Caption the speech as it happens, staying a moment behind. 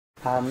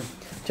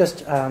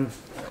Just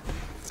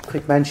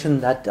quick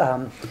mention that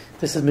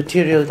this is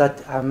material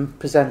that I'm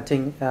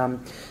presenting,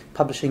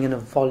 publishing in a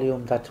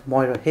volume that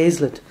Moira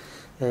Hazlett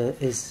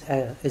is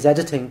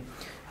editing,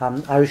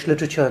 Irish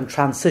Literature and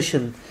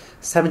Transition,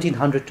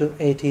 1700 to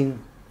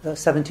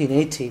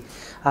 1780,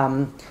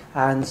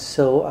 and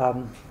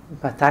so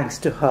my thanks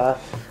to her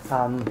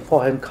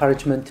for her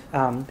encouragement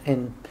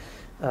in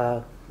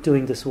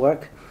doing this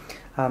work.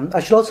 I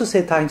should also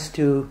say thanks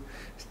to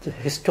the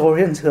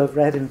historians who have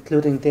read,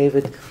 including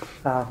David,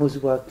 whose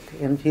work,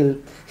 and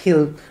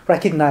he'll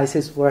recognize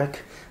his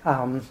work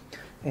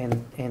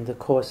in the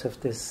course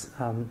of this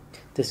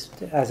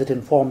as it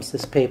informs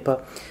this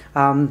paper.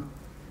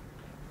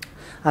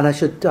 And I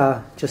should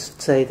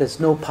just say there's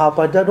no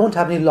PowerPoint. I don't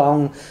have any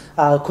long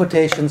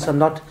quotations. So I'm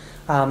not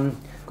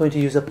going to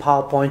use a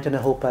PowerPoint, and I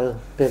hope I'll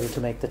be able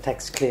to make the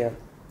text clear.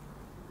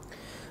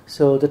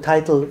 So the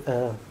title,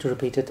 to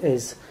repeat it,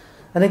 is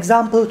An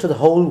Example to the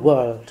Whole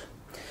World: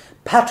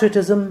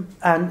 Patriotism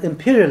and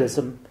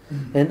Imperialism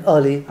in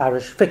Early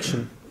Irish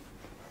Fiction.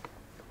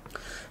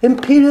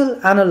 Imperial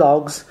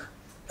analogues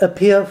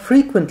appear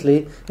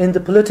frequently in the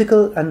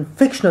political and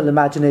fictional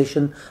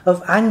imagination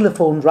of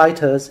Anglophone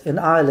writers in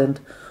Ireland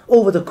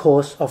over the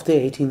course of the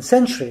 18th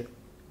century.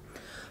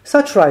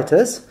 Such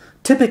writers,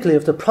 typically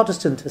of the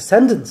Protestant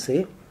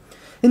ascendancy,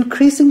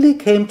 increasingly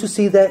came to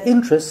see their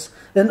interests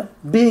in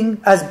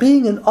being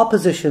in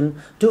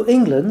opposition to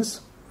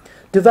England's,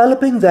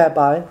 developing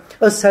thereby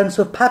a sense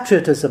of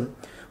patriotism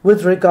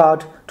with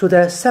regard to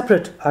their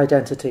separate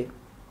identity.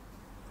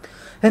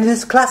 In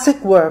his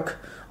classic work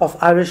of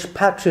Irish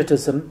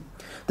patriotism,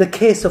 The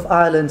Case of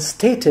Ireland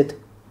Stated,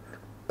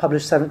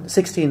 published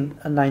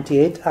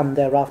 1698 and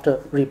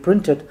thereafter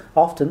reprinted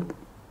often,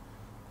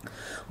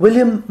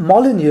 William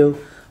Molyneux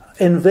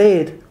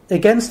inveighed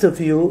against the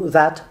view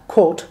that,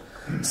 quote,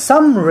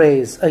 "some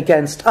raise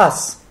against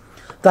us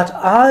that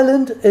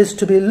Ireland is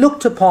to be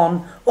looked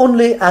upon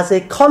only as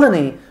a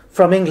colony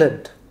from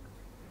England."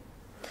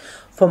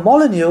 For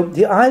Molyneux,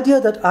 the idea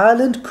that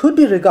Ireland could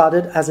be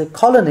regarded as a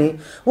colony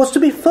was to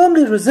be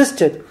firmly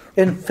resisted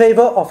in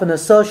favour of an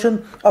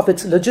assertion of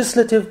its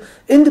legislative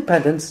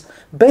independence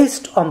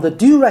based on the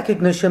due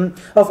recognition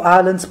of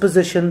Ireland's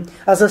position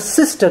as a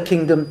sister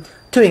kingdom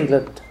to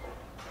England.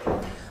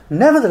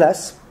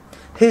 Nevertheless,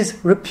 his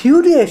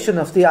repudiation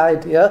of the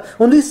idea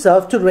only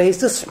served to raise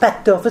the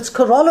spectre of its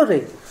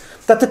corollary,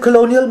 that the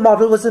colonial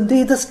model was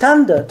indeed the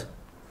standard.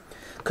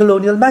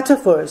 Colonial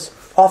metaphors,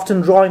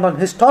 often drawing on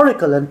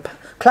historical and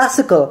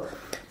classical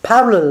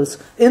parallels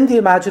in the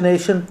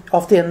imagination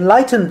of the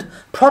enlightened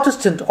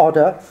Protestant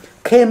order,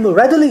 came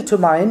readily to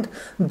mind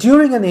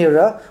during an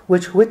era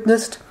which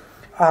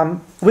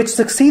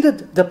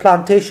succeeded the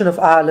plantation of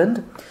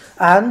Ireland,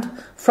 and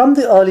from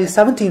the early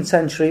 17th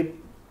century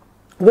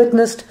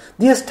witnessed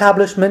the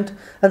establishment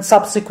and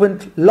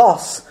subsequent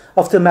loss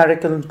of the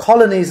American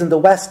colonies in the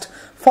West,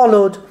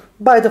 followed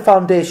by the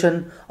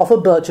foundation of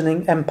a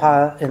burgeoning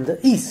empire in the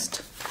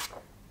East.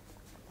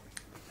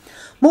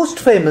 Most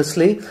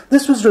famously,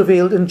 this was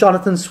revealed in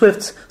Jonathan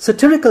Swift's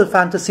satirical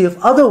fantasy of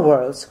other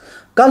worlds,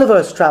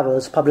 Gulliver's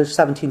Travels, published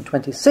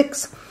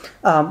 1726,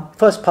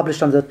 first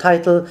published under the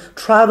title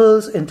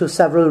Travels into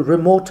Several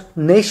Remote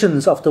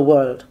Nations of the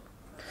World.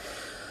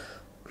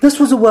 This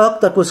was a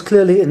work that was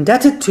clearly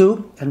indebted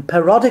to and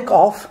parodic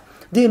of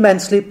the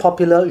immensely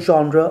popular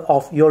genre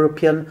of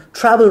European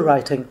travel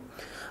writing,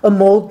 a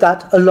mode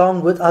that,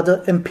 along with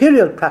other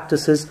imperial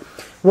practices,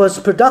 was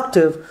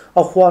productive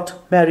of what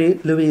Mary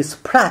Louise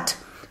Pratt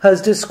has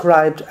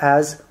described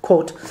as,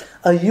 quote,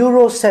 a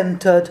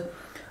Euro-centered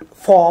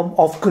form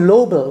of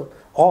global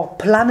or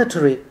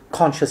planetary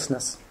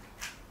consciousness.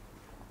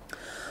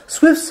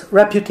 Swift's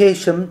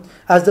reputation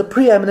as the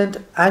preeminent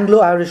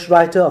Anglo-Irish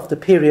writer of the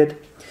period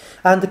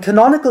and the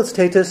canonical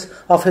status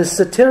of his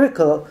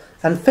satirical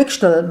and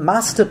fictional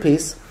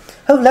masterpiece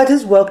have led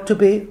his work to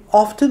be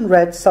often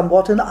read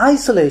somewhat in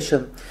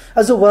isolation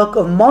as a work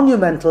of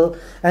monumental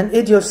and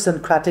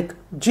idiosyncratic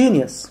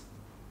genius.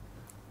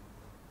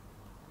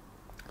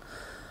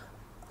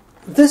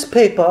 This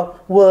paper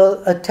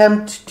will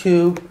attempt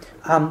to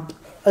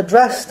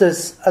address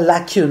this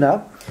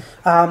lacuna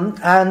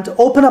and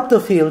open up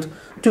the field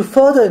to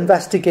further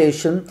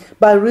investigation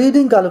by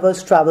reading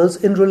Gulliver's Travels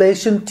in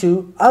relation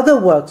to other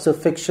works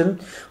of fiction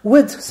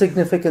with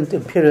significant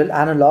imperial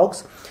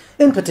analogues,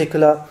 in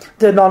particular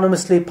the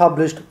anonymously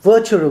published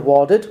Virtue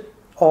Rewarded,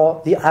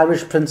 or The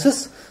Irish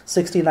Princess,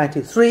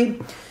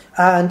 1693,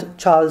 and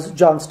Charles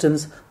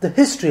Johnston's The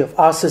History of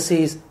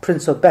Arsaces,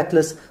 Prince of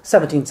Bethless,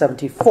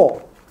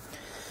 1774.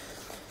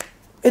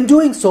 In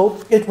doing so,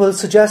 it will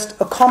suggest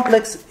a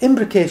complex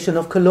imbrication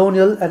of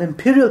colonial and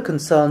imperial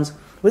concerns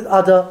with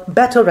other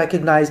better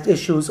recognized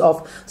issues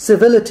of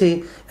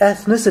civility,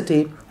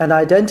 ethnicity, and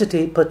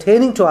identity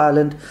pertaining to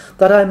Ireland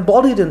that are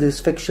embodied in these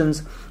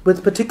fictions,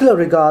 with particular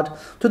regard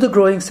to the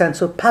growing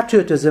sense of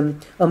patriotism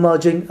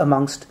emerging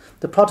amongst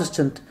the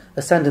Protestant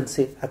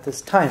ascendancy at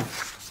this time.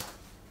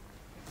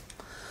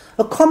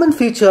 A common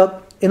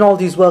feature in all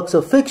these works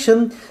of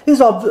fiction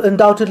is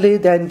undoubtedly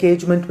their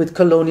engagement with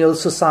colonial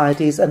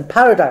societies and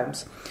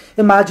paradigms,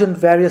 imagined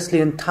variously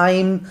in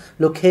time,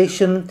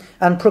 location,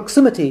 and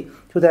proximity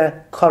to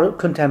their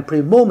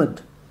contemporary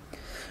moment.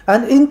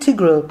 And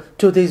integral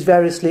to these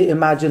variously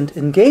imagined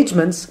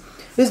engagements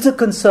is the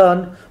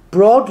concern,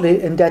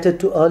 broadly indebted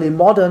to early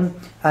modern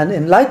and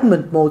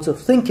Enlightenment modes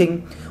of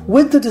thinking,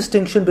 with the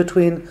distinction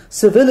between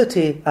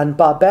civility and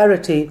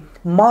barbarity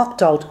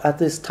marked out at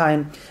this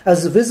time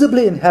as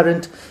visibly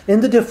inherent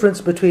in the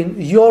difference between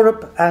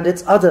Europe and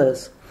its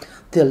others,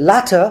 the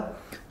latter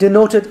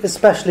denoted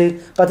especially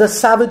by the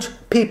savage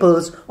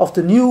peoples of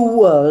the New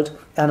World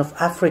and of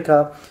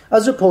Africa,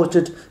 as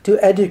reported to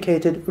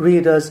educated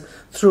readers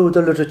through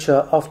the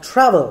literature of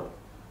travel.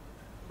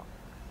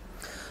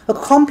 A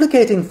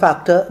complicating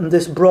factor in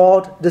this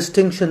broad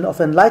distinction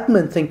of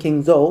Enlightenment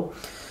thinking, though,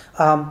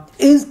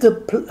 is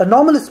the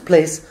anomalous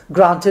place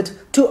granted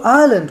to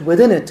Ireland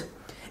within it,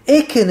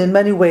 akin in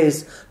many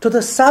ways to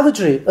the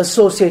savagery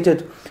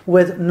associated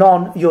with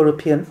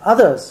non-European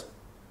others.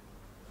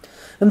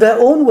 In their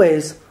own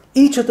ways,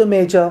 each of the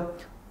major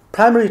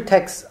primary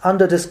texts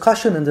under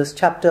discussion in this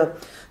chapter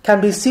can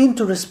be seen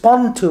to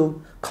respond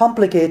to,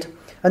 complicate,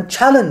 and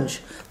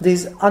challenge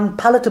these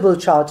unpalatable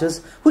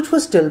charges which were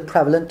still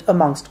prevalent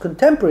amongst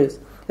contemporaries,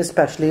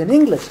 especially in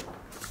English.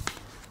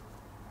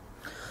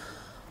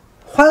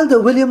 While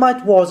the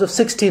Williamite Wars of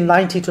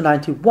 1690 to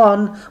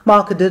 91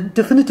 mark a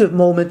definitive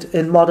moment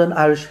in modern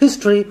Irish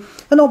history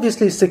and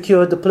obviously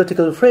secured the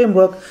political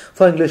framework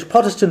for English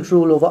Protestant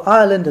rule over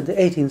Ireland in the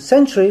 18th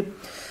century,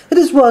 it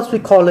is worth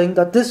recalling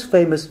that this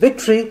famous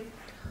victory,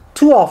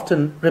 too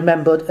often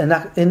remembered in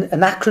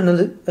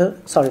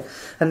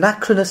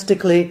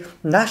anachronistically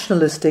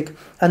nationalistic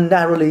and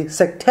narrowly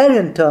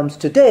sectarian terms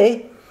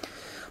today,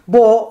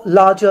 bore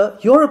larger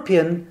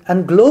European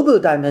and global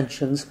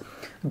dimensions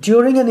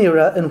during an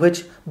era in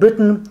which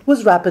Britain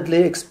was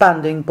rapidly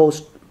expanding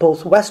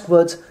both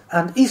westwards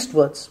and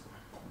eastwards.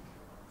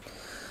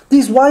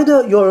 These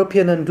wider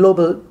European and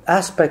global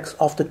aspects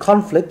of the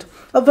conflict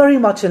are very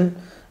much in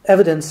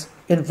evidence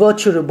in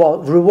Virtue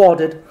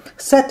Rewarded,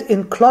 set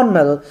in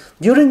Clonmel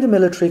during the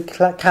military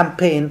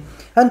campaign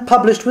and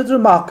published with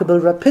remarkable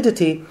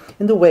rapidity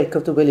in the wake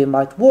of the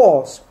Williamite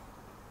Wars.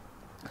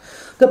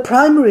 The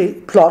primary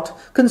plot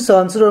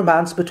concerns the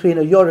romance between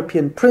a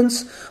European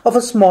prince of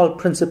a small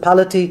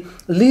principality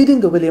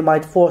leading the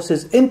Williamite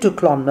forces into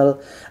Clonmel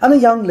and a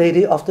young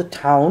lady of the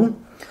town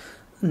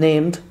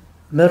named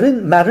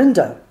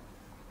Marinda.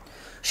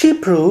 She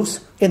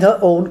proves, in her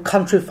own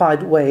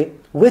countrified way,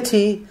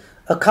 witty,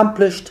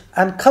 accomplished,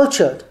 and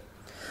cultured,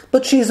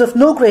 but she is of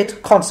no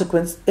great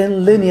consequence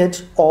in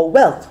lineage or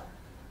wealth.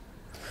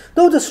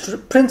 Though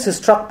the prince is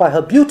struck by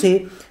her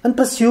beauty and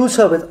pursues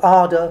her with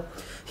ardour,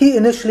 he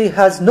initially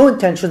has no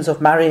intentions of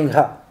marrying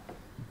her.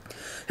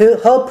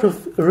 Her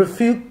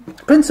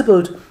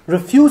principled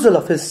refusal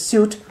of his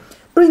suit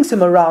brings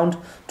him around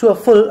to a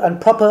full and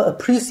proper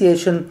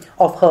appreciation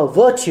of her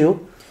virtue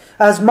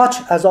as much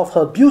as of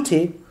her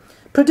beauty,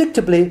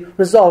 predictably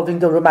resolving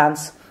the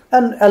romance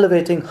and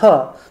elevating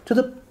her to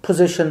the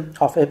position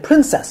of a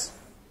princess.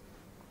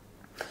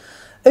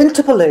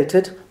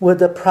 Interpolated with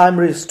the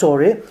primary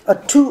story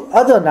are two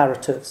other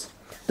narratives.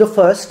 The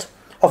first,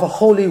 of a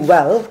holy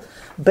well,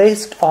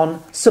 based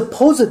on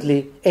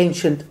supposedly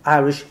ancient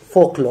Irish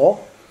folklore,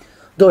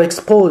 though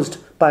exposed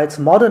by its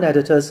modern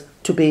editors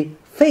to be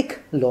fake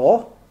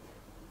lore,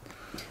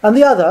 and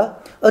the other,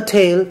 a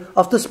tale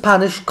of the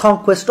Spanish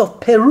conquest of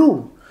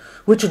Peru,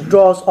 which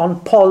draws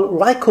on Paul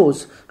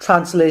Rico's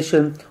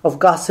translation of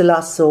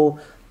Garcilaso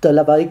de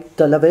la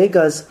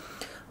Vega's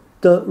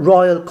The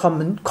Royal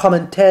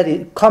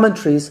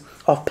Commentaries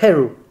of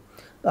Peru,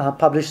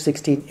 published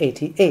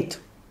 1688.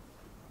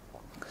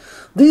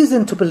 These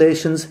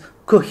interpolations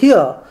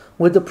cohere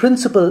with the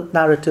principal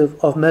narrative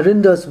of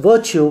Marinda's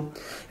virtue,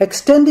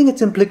 extending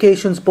its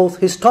implications both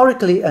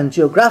historically and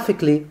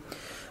geographically,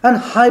 and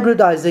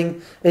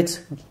hybridizing its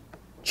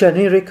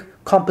generic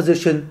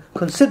composition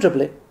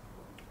considerably.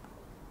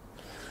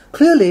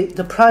 Clearly,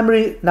 the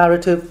primary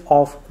narrative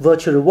of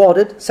Virtue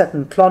Rewarded, set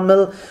in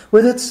Clonmel,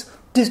 with its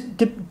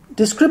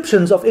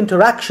descriptions of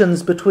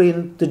interactions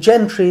between the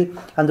gentry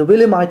and the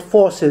Williamite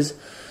forces,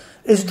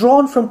 is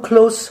drawn from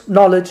close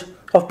knowledge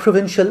of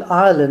provincial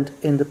Ireland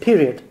in the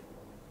period.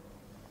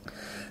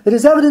 It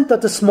is evident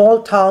that the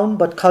small town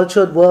but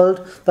cultured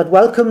world that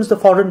welcomes the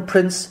foreign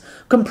prince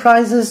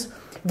comprises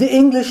the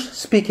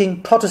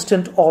English-speaking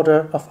Protestant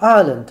order of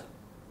Ireland.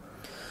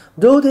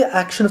 Though the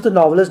action of the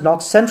novel is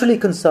not centrally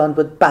concerned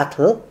with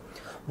battle,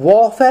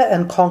 warfare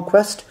and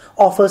conquest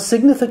offer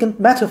significant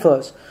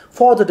metaphors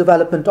for the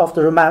development of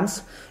the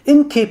romance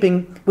in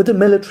keeping with the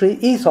military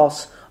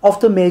ethos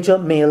of the major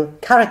male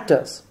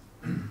characters.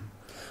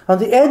 On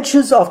the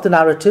edges of the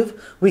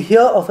narrative, we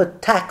hear of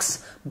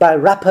attacks by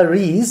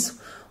rapparees,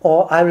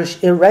 or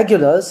Irish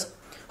irregulars,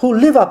 who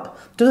live up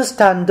to the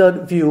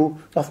standard view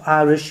of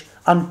Irish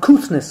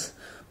uncouthness,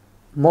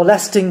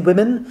 molesting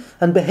women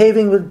and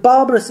behaving with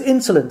barbarous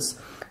insolence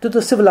to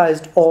the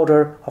civilized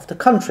order of the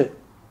country.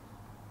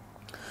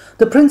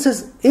 The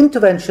prince's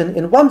intervention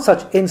in one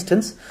such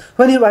instance,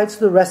 when he rides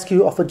to the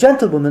rescue of a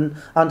gentlewoman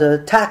under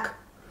attack,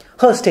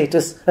 her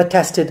status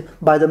attested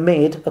by the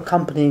maid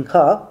accompanying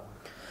her,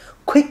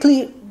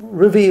 quickly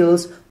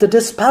reveals the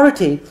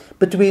disparity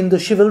between the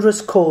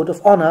chivalrous code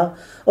of honour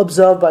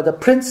observed by the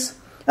prince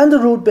and the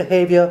rude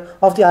behaviour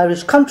of the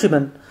Irish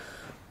countryman,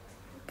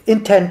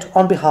 intent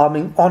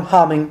on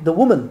harming the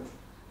woman.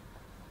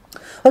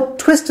 A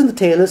twist in the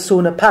tale is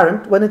soon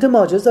apparent when it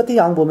emerges that the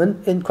young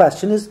woman in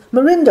question is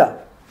Mirinda.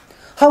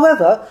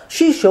 However,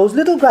 she shows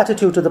little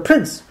gratitude to the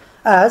prince,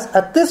 as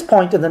at this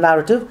point in the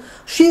narrative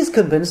she is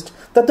convinced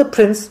that the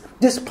prince,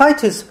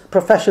 despite his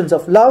professions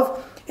of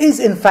love, is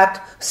in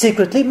fact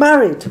secretly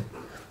married,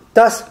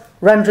 thus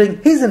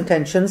rendering his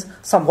intentions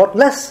somewhat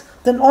less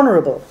than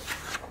honourable.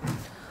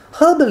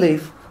 Her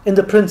belief in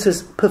the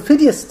prince's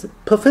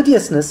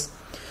perfidiousness,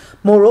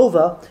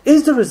 moreover,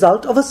 is the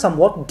result of a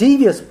somewhat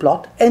devious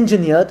plot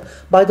engineered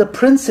by the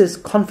prince's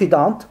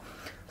confidant,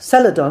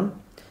 Celadon,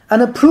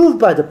 and approved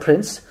by the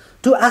prince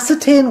to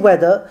ascertain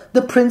whether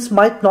the prince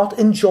might not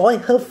enjoy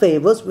her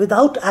favours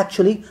without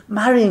actually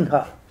marrying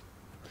her.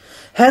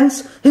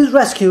 Hence, his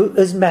rescue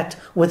is met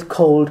with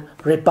cold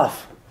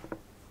rebuff.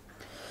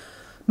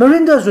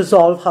 Mirinda's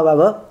resolve,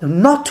 however,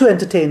 not to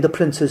entertain the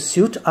prince's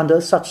suit under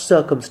such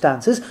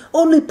circumstances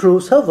only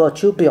proves her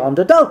virtue beyond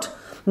a doubt,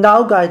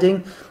 now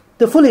guiding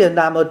the fully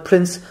enamoured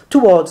prince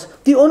towards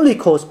the only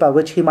course by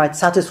which he might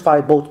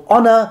satisfy both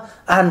honour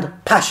and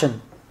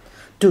passion: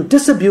 to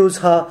disabuse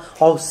her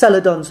of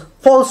Celadon's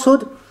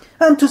falsehood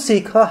and to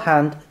seek her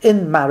hand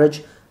in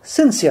marriage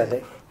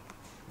sincerely.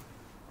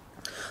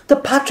 The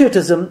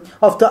patriotism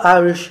of the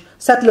Irish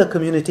settler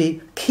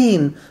community,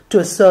 keen to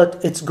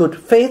assert its good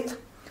faith,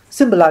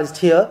 symbolized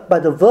here by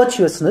the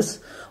virtuousness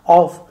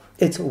of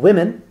its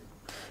women,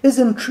 is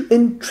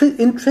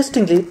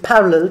interestingly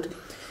paralleled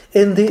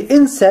in the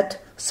inset,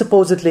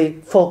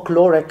 supposedly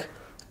folkloric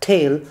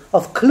tale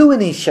of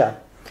Cluinicia,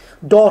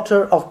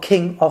 daughter of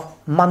King of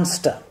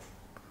Munster.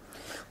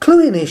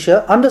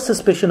 Cluinicia, under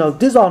suspicion of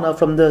dishonour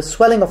from the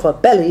swelling of her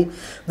belly,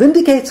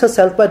 vindicates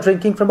herself by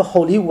drinking from a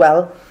holy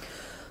well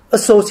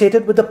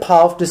associated with the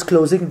power of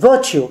disclosing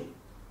virtue.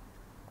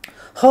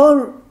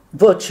 Her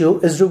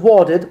virtue is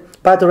rewarded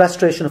by the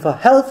restoration of her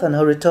health and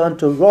her return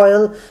to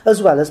royal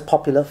as well as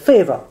popular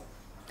favour.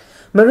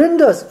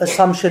 Mirinda's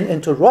assumption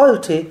into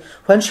royalty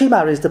when she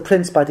marries the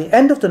prince by the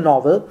end of the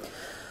novel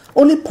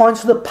only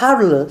points to the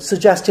parallel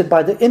suggested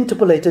by the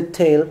interpolated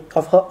tale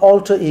of her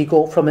alter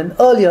ego from an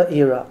earlier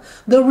era,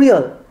 the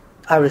real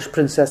Irish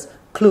princess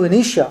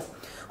Cluinicia,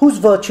 whose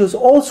virtues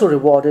also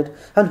rewarded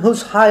and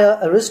whose higher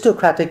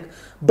aristocratic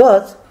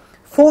birth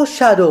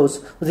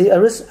foreshadows the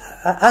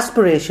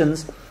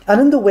aspirations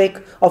and, in the wake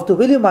of the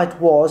Williamite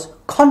Wars,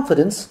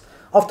 confidence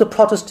of the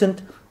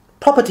Protestant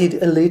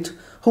propertied elite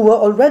who were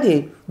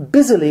already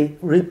busily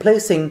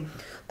replacing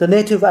the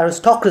native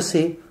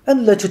aristocracy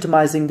and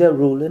legitimizing their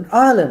rule in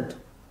Ireland.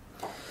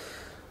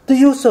 The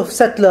use of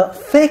settler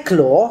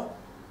folklore,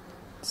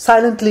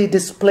 silently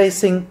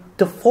displacing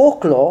the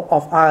folklore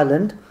of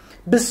Ireland,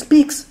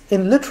 bespeaks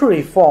in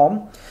literary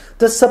form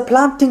the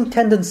supplanting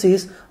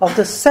tendencies of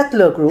the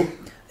settler group,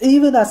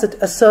 even as it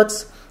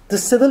asserts the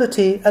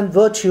civility and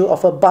virtue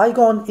of a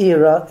bygone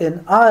era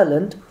in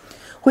Ireland,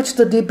 which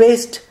the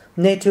debased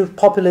native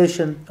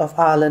population of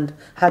Ireland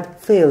had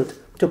failed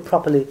to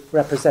properly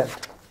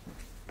represent.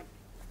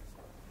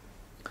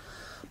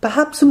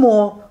 Perhaps a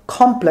more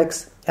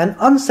complex and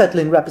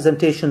unsettling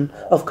representation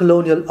of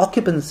colonial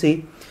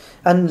occupancy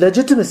and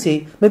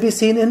legitimacy may be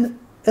seen in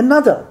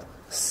another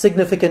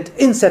significant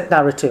inset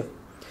narrative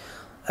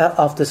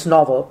of this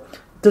novel,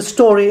 the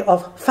story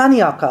of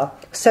Faniaca,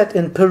 set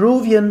in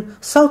Peruvian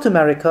South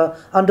America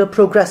under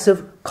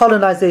progressive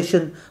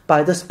colonization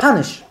by the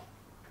Spanish.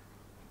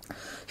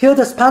 Here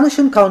the Spanish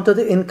encounter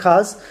the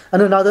Incas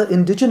and another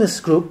indigenous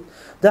group,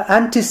 the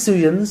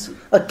Antisuyans,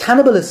 a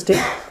cannibalistic,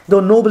 though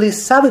nobly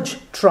savage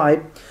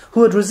tribe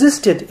who had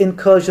resisted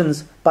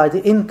incursions by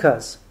the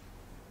Incas.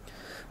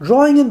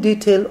 Drawing in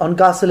detail on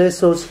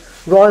Garcilaso's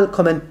royal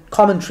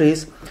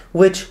commentaries,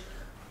 which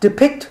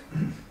depict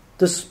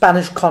the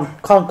Spanish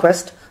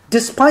conquest,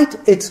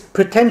 despite its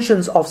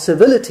pretensions of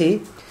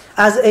civility,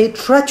 as a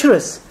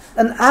treacherous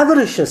and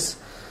avaricious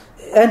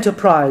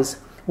enterprise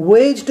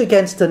waged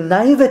against the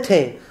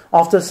naivete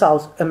of the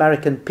South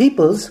American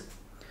peoples,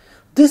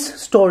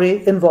 this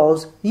story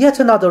involves yet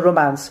another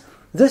romance,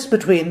 this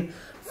between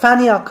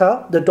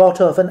Faniaca, the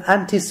daughter of an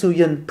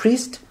Antisuyan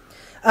priest,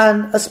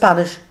 and a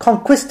Spanish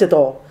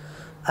conquistador,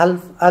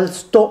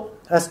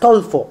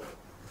 Astolfo.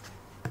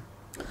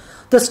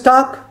 The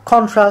stark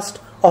contrast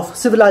of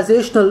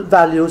civilizational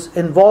values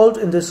involved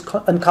in this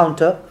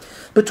encounter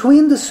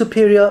between the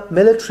superior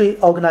military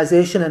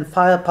organization and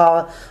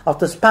firepower of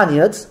the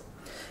Spaniards,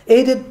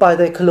 aided by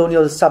their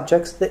colonial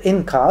subjects, the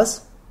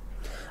Incas,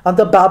 and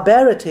the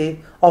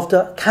barbarity of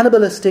the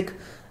cannibalistic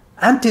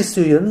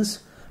Antisuyans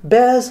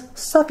bears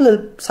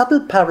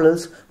subtle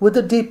parallels with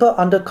the deeper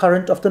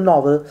undercurrent of the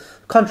novel,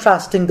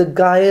 contrasting the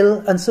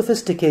guile and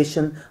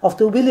sophistication of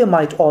the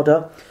Williamite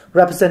order,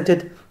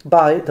 represented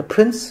by the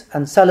prince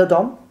and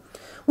Celadon,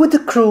 with the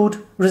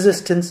crude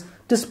resistance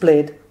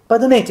displayed by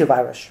the native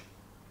Irish.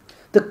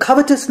 The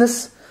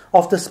covetousness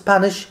of the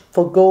Spanish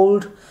for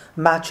gold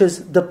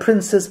matches the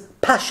prince's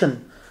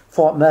passion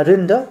for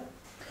Marinda,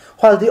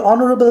 while the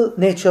honourable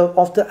nature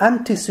of the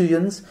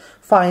Antisuans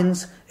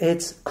finds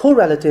its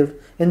correlative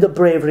in the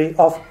bravery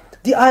of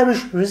the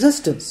Irish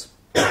resistance.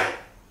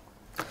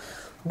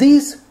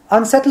 These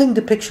unsettling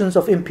depictions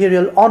of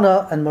imperial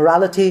honour and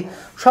morality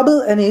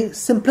trouble any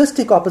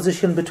simplistic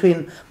opposition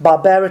between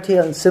barbarity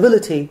and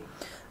civility,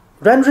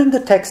 rendering the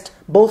text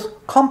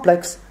both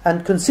complex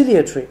and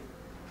conciliatory.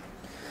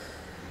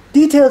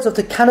 Details of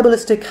the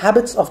cannibalistic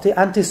habits of the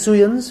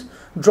Antisuans,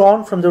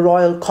 drawn from the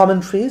royal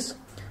commentaries,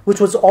 which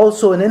was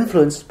also an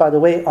influence, by the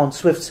way, on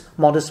Swift's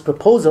modest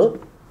proposal,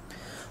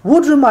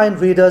 would remind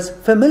readers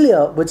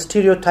familiar with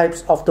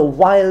stereotypes of the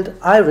wild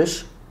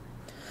Irish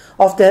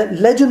of their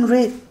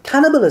legendary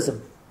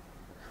cannibalism,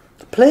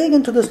 playing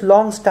into this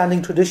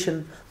long-standing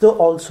tradition, though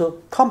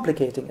also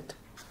complicating it.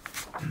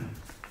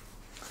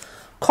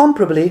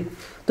 Comparably,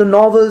 the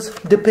novel's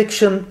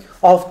depiction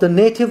of the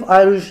native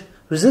Irish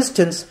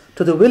resistance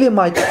to the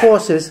Williamite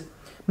forces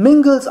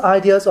mingles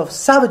ideas of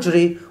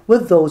savagery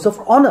with those of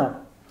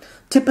honour,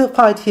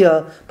 typified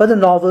here by the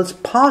novel's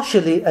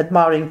partially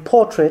admiring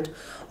portrait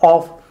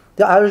of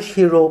the Irish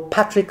hero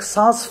Patrick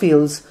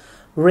Sarsfield's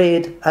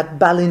raid at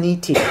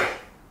Ballinity.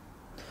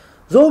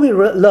 Though we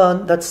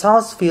learn that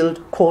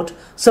Sarsfield, quote,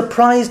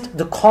 surprised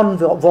the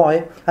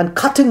convoy and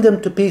cutting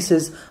them to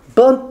pieces,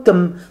 burnt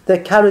them, their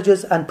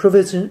carriages and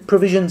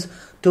provisions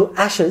to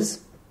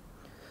ashes,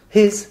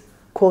 his,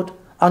 quote,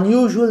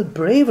 unusual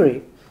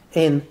bravery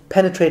in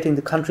penetrating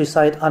the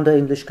countryside under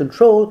English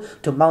control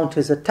to mount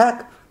his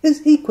attack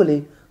is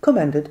equally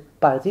commended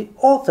by the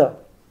author.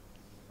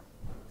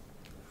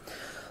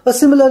 A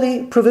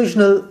similarly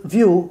provisional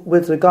view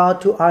with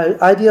regard to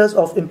ideas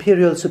of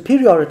imperial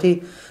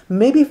superiority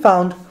may be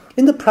found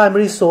in the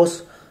primary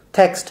source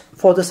text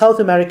for the South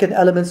American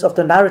elements of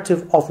the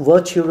narrative of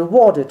Virtue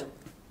Rewarded.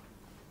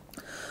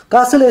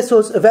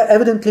 Garcilaso's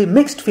evidently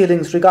mixed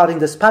feelings regarding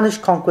the Spanish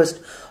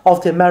conquest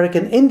of the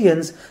American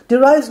Indians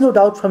derives no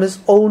doubt from his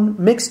own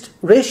mixed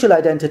racial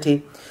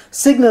identity,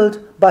 signalled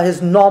by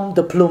his nom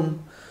de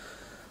plume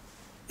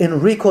in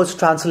Rico's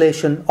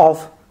translation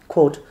of,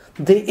 quote,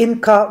 the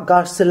Inca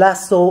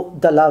Garcilaso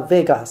de la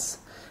Vegas,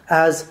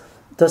 as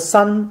the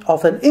son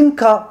of an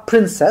Inca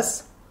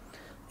princess,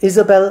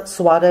 Isabel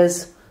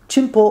Suarez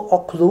Chimpo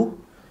Oclu,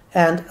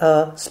 and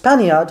a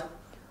Spaniard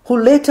who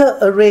later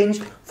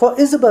arranged for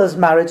Isabel's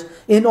marriage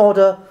in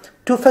order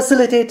to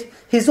facilitate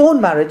his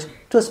own marriage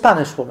to a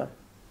Spanish woman.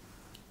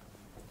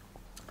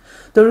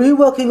 The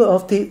reworking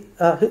of the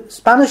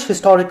Spanish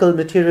historical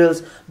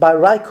materials by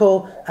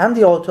Rico and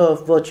the author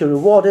of Virtue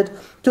Rewarded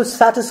to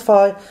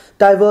satisfy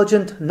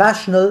divergent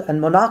national and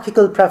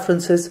monarchical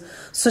preferences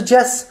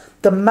suggests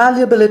the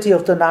malleability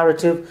of the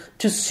narrative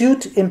to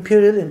suit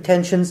imperial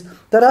intentions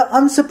that are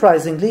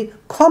unsurprisingly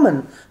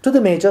common to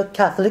the major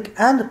Catholic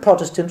and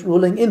Protestant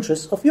ruling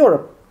interests of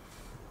Europe.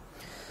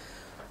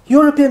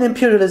 European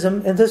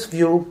imperialism, in this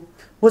view,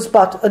 was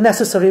but a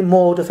necessary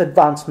mode of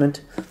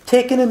advancement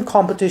taken in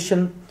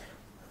competition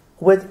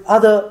with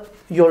other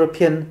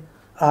European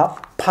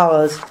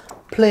powers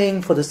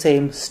playing for the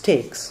same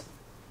stakes.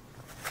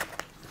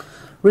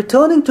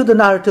 Returning to the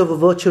narrative of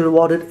Virtue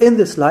Rewarded in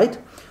this light,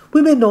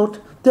 we may note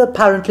the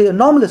apparently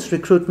anomalous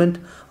recruitment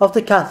of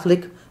the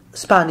Catholic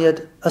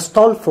Spaniard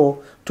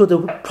Astolfo to the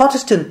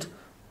Protestant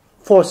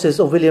forces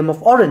of William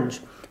of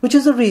Orange, which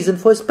is a reason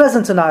for his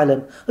presence in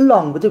Ireland,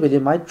 along with the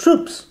Williamite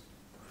troops.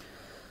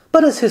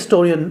 But as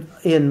historian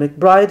Ian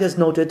McBride has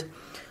noted,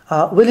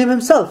 William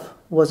himself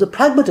was a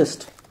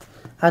pragmatist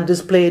and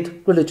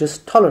displayed religious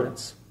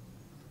tolerance.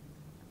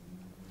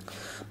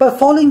 By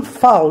falling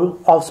foul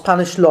of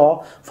Spanish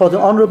law for the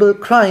honourable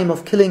crime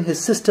of killing his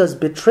sister's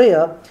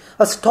betrayer,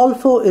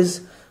 Astolfo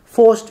is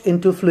forced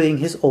into fleeing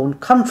his own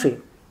country.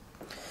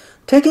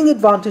 Taking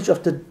advantage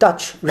of the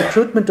Dutch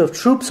recruitment of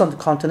troops on the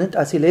continent,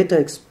 as he later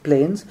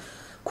explains,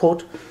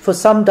 quote, for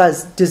some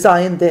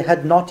design they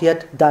had not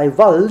yet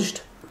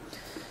divulged,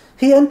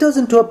 he enters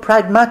into a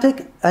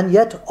pragmatic and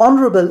yet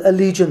honourable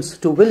allegiance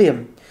to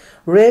William,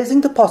 raising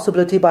the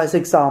possibility by his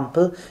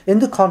example in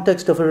the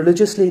context of a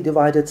religiously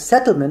divided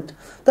settlement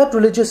that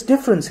religious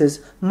differences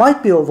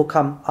might be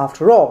overcome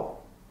after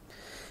all.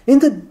 In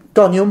the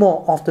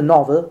denouement of the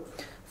novel,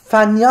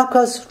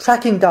 Fanyaka's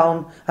tracking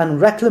down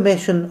and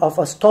reclamation of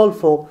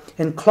Astolfo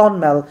in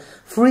Clonmel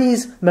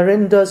frees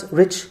Miranda's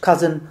rich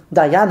cousin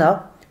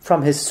Diana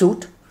from his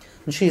suit,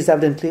 and she is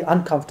evidently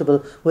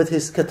uncomfortable with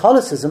his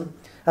Catholicism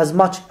as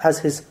much as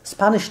his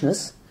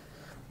Spanishness,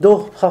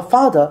 though her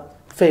father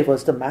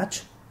favours the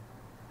match,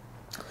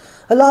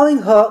 allowing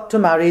her to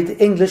marry the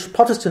English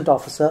Protestant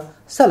officer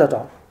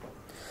Celadon.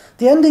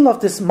 The ending of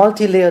this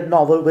multi-layered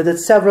novel, with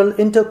its several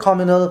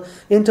intercommunal,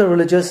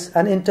 interreligious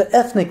and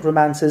inter-ethnic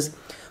romances,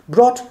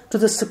 brought to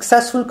the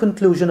successful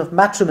conclusion of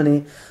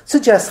matrimony,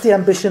 suggests the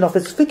ambition of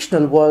its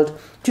fictional world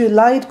to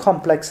elide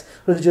complex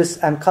religious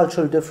and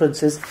cultural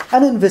differences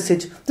and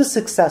envisage the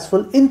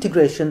successful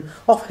integration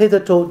of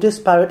hitherto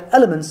disparate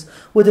elements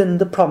within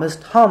the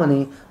promised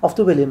harmony of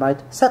the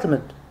Williamite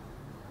settlement.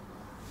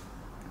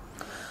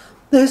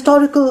 The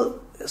historical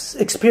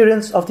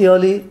experience of the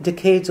early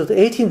decades of the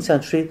 18th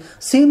century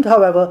seemed,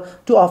 however,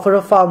 to offer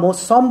a far more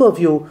somber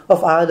view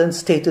of Ireland's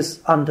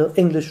status under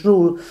English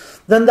rule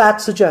than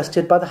that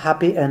suggested by the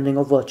happy ending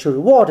of Virtue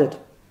Rewarded.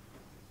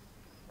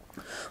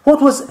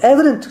 What was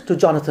evident to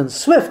Jonathan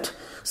Swift,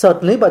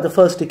 certainly by the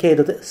first decade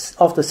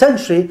of the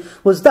century,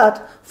 was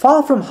that,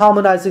 far from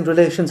harmonizing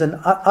relations and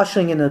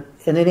ushering in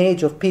an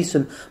age of peace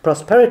and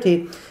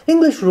prosperity,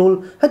 English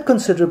rule had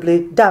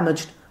considerably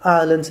damaged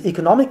Ireland's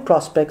economic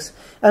prospects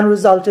and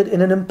resulted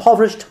in an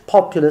impoverished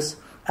populace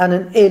and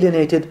an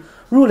alienated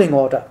ruling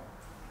order.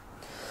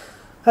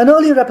 An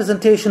early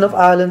representation of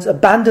Ireland's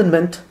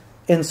abandonment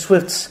in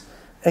Swift's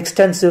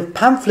extensive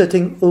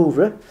pamphleting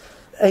oeuvre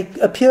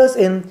appears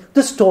in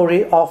The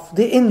Story of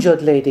the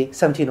Injured Lady,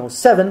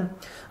 1707,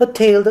 a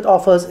tale that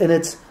offers in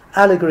its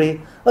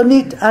allegory a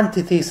neat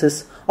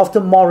antithesis of the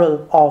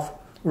moral of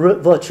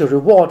Virtue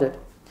Rewarded.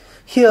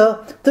 Here,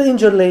 the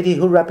injured lady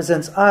who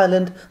represents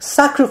Ireland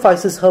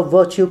sacrifices her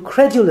virtue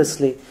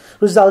credulously,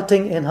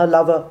 resulting in her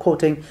lover,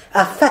 quoting,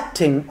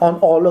 affecting on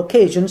all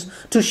occasions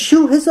to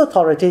shew his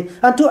authority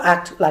and to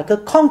act like a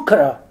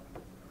conqueror.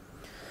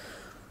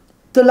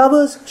 The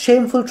lover's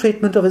shameful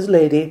treatment of his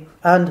lady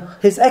and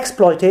his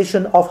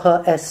exploitation of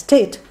her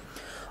estate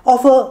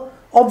offer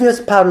obvious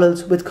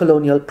parallels with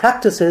colonial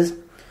practices,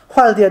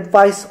 while the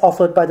advice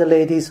offered by the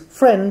lady's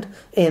friend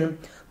in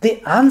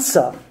The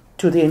Answer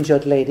to the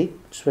Injured Lady,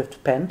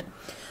 Swift penned,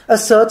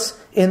 asserts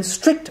in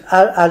strict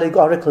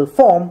allegorical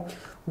form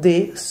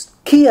the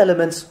key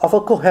elements of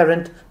a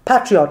coherent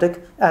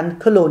patriotic and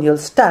colonial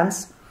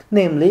stance,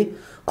 namely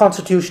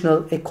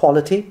constitutional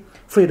equality,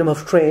 freedom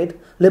of trade,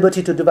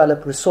 liberty to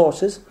develop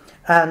resources,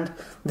 and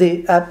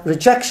the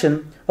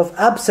rejection of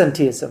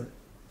absenteeism.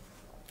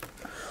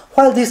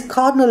 While these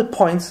cardinal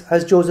points,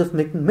 as Joseph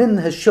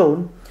McMinn has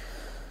shown,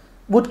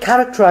 would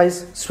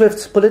characterize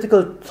Swift's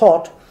political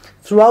thought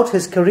throughout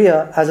his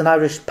career as an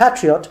Irish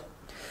patriot,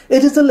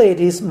 it is the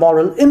lady's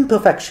moral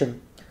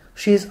imperfection.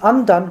 She is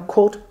undone,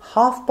 quote,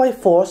 half by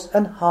force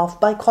and half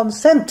by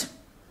consent,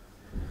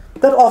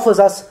 that offers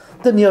us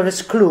the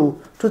nearest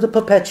clue to the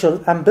perpetual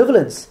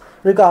ambivalence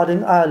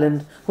regarding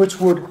Ireland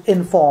which would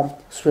inform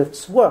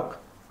Swift's work.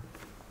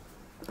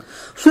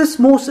 Swift's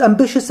most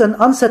ambitious and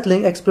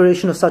unsettling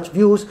exploration of such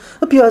views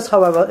appears,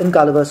 however, in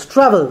Gulliver's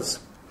Travels.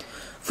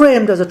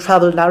 Framed as a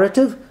travel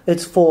narrative,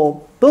 its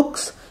 4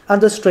 books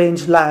and the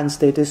strange lands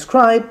they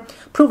describe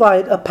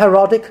provide a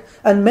parodic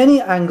and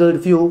many-angled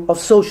view of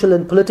social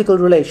and political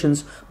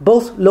relations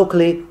both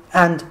locally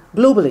and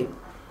globally.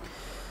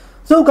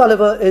 Though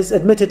Gulliver is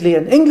admittedly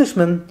an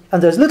Englishman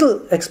and there is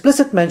little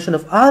explicit mention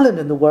of Ireland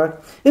in the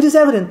work, it is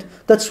evident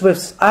that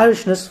Swift's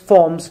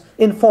Irishness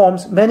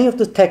informs many of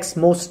the text's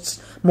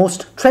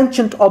most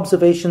trenchant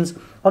observations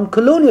on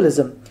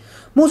colonialism,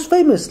 most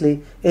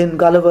famously in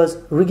Gulliver's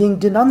ringing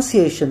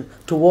denunciation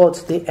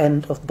towards the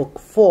end of Book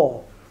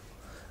 4.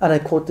 And I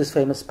quote this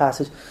famous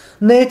passage: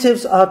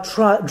 "Natives are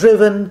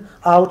driven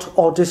out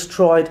or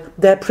destroyed,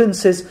 their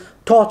princes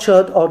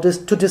tortured or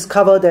to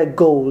discover their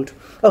gold,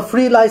 a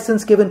free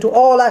license given to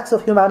all acts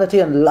of humanity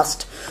and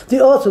lust,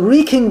 the earth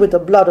reeking with the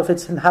blood of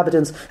its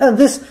inhabitants, and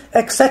this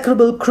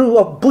execrable crew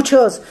of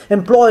butchers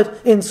employed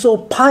in so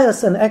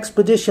pious an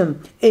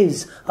expedition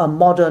is a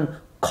modern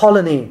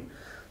colony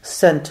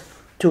sent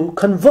to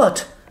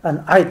convert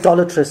an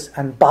idolatrous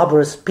and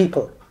barbarous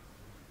people."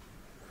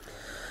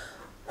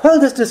 While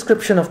this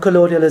description of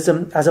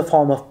colonialism as a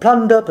form of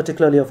plunder,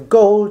 particularly of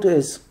gold,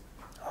 is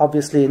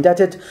obviously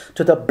indebted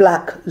to the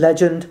black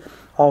legend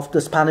of the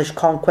Spanish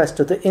conquest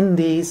of the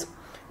Indies,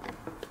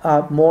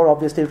 more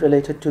obviously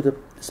related to the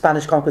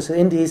Spanish conquest of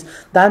the Indies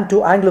than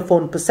to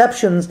Anglophone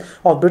perceptions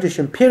of British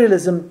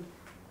imperialism,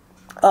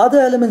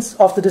 other elements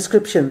of the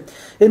description,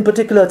 in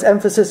particular its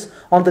emphasis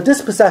on the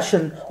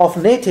dispossession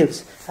of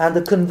natives and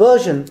the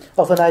conversion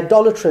of an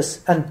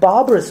idolatrous and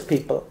barbarous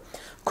people,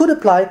 could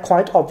apply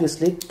quite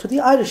obviously to the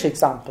Irish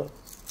example.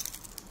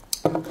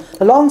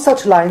 Along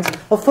such lines,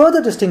 a further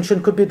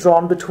distinction could be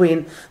drawn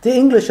between the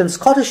English and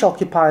Scottish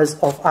occupiers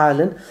of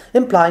Ireland,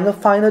 implying a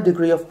finer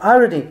degree of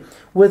irony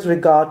with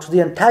regard to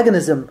the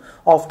antagonism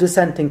of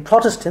dissenting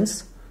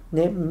Protestants,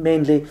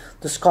 mainly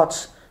the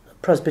Scots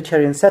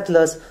Presbyterian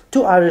settlers,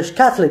 to Irish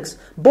Catholics,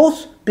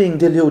 both being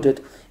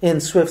deluded in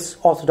Swift's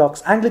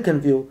Orthodox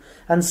Anglican view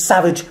and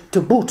savage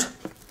to boot.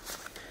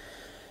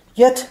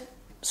 Yet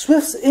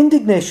Swift's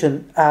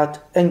indignation at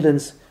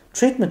England's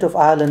treatment of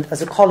Ireland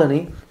as a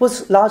colony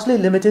was largely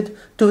limited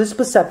to his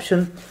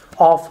perception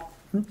of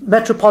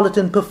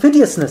metropolitan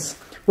perfidiousness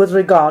with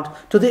regard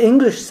to the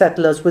English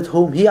settlers with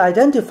whom he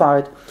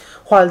identified,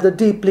 while the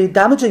deeply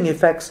damaging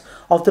effects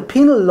of the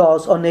penal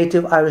laws on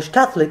native Irish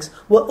Catholics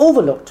were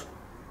overlooked,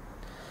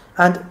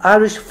 and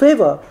Irish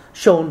favour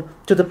shown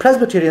to the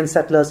Presbyterian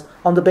settlers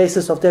on the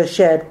basis of their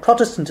shared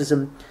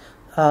Protestantism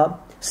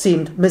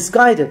seemed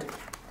misguided.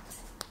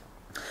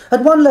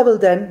 At one level,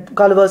 then,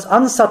 Gulliver's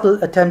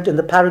unsubtle attempt in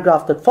the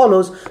paragraph that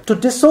follows to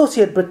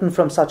dissociate Britain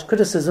from such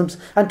criticisms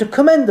and to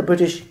commend the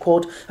British,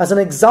 quote, as an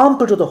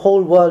example to the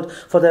whole world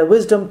for their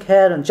wisdom,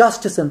 care and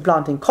justice in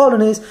planting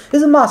colonies,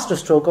 is a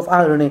masterstroke of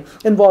irony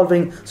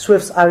involving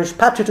Swift's Irish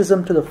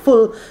patriotism to the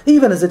full,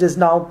 even as it is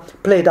now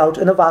played out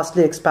in a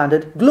vastly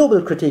expanded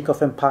global critique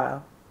of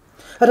empire.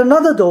 At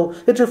another, though,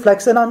 it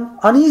reflects an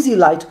uneasy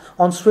light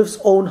on Swift's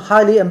own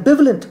highly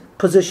ambivalent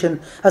position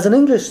as an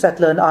English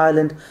settler in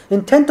Ireland,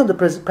 intent on the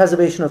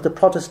preservation of the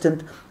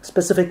Protestant,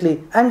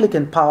 specifically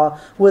Anglican power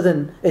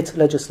within its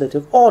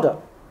legislative order.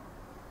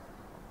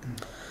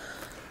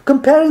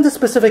 Comparing the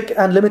specific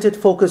and limited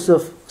focus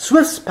of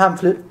Swift's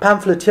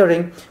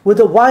pamphleteering with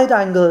the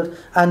wide-angled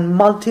and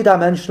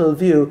multidimensional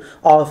view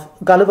of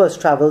Gulliver's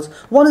travels,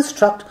 one is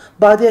struck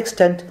by the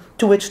extent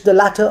to which the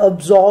latter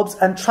absorbs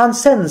and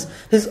transcends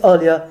his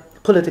earlier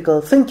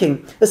political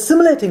thinking,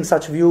 assimilating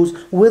such views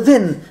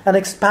within an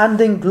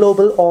expanding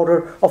global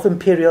order of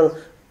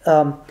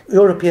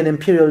European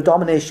imperial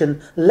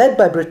domination led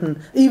by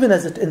Britain, even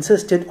as it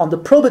insisted on the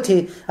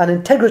probity and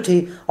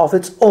integrity of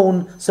its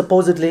own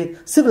supposedly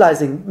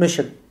civilizing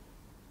mission.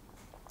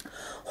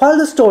 While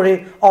the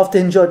story of the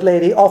injured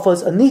lady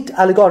offers a neat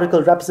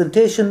allegorical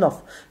representation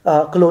of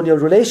colonial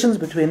relations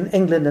between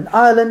England and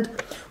Ireland,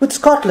 with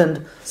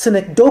Scotland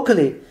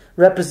synecdochally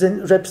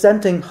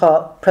representing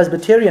her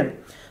Presbyterian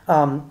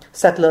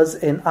settlers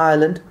in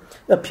Ireland,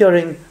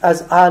 appearing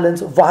as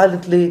Ireland's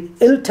violently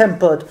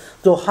ill-tempered,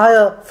 though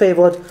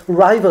higher-favoured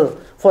rival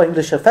for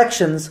English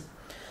affections,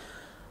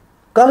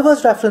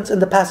 Gulliver's reference in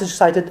the passage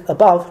cited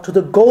above to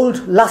the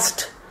gold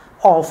lust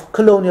of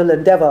colonial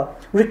endeavour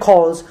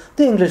recalls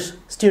the English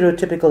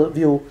stereotypical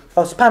view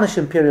of Spanish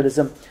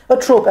imperialism, a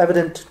trope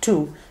evident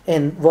too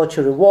in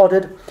Virtue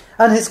Rewarded,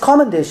 and his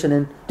commendation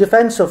in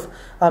defence of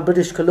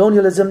British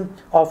colonialism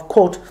of,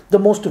 quote, the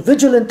most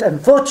vigilant and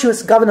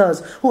virtuous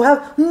governors who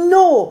have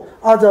no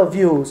other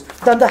views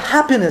than the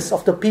happiness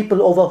of the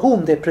people over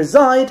whom they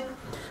preside,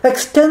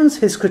 extends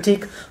his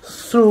critique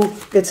through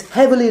its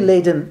heavily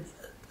laden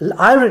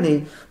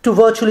irony to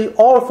virtually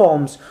all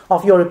forms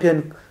of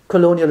European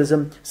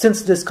colonialism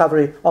since the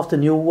discovery of the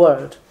New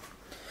World.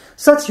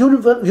 Such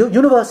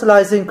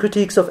universalizing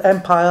critiques of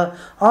empire,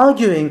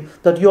 arguing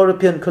that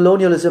European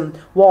colonialism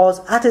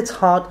was at its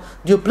heart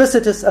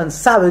duplicitous and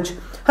savage,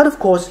 had of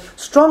course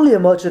strongly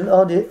emerged in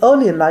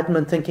early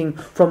Enlightenment thinking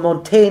from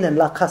Montaigne and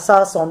La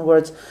Casasse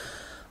onwards,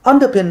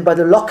 underpinned by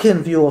the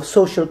Lockean view of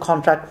social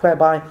contract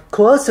whereby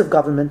coercive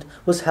government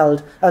was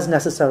held as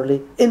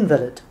necessarily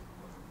invalid.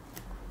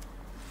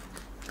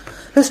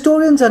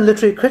 Historians and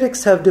literary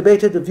critics have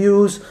debated the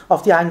views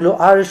of the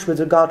Anglo-Irish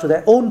with regard to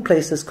their own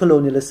place as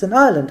colonialists in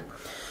Ireland.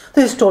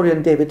 The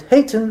historian David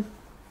Hayton,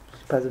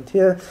 present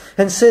here,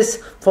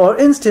 insists, for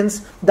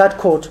instance, that,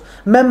 quote,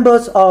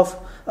 members of,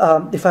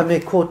 if I may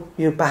quote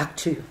you back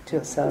to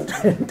yourself,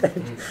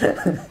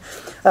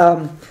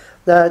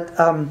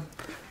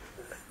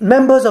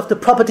 members of the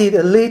propertied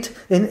elite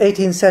in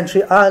 18th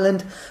century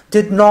Ireland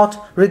did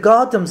not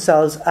regard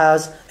themselves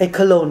as a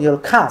colonial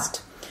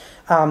caste.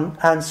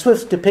 And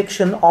Swift's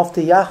depiction of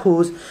the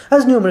Yahoos,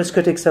 as numerous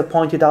critics have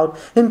pointed out,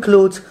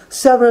 includes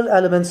several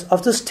elements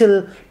of the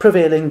still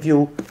prevailing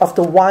view of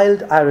the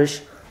wild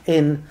Irish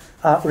in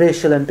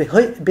racial and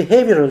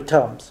behavioural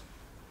terms.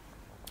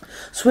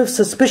 Swift's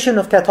suspicion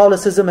of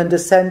Catholicism and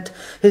dissent,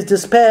 his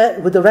despair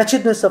with the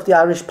wretchedness of the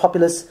Irish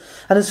populace,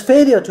 and his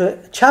failure to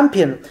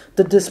champion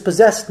the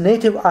dispossessed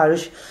native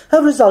Irish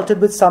have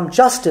resulted with some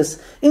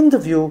justice in the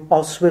view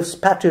of Swift's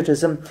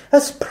patriotism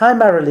as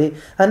primarily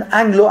an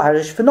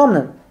Anglo-Irish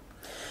phenomenon.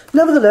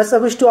 Nevertheless, I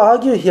wish to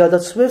argue here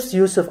that Swift's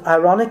use of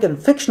ironic and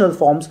fictional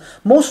forms,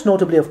 most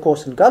notably of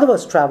course in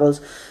Gulliver's Travels,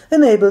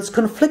 enables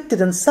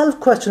conflicted and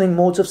self-questioning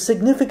modes of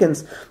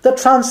significance that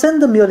transcend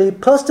the merely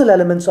personal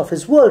elements of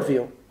his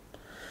worldview.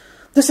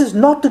 This is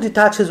not to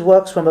detach his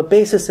works from a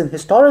basis in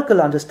historical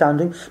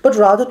understanding, but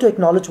rather to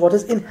acknowledge what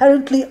is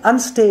inherently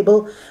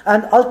unstable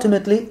and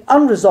ultimately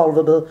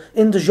unresolvable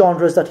in the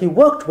genres that he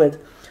worked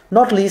with,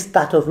 not least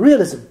that of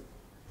realism.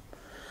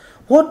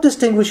 What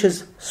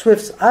distinguishes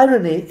Swift's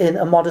irony in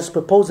A Modest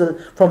Proposal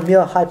from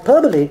mere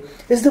hyperbole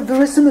is the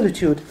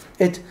verisimilitude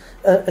it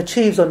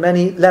achieves on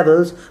many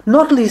levels,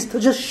 not least the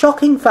just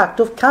shocking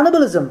fact of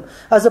cannibalism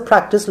as a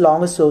practice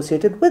long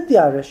associated with the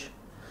Irish.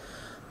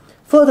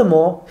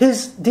 Furthermore,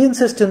 the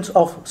insistence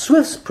of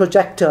Swift's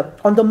projector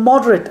on the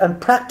moderate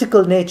and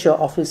practical nature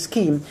of his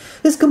scheme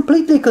is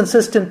completely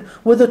consistent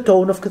with the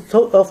tone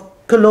of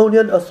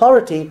colonial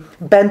authority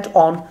bent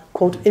on,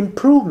 quote,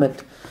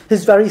 improvement,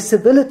 his very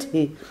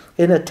civility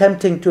in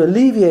attempting to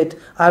alleviate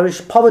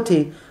Irish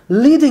poverty,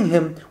 leading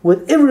him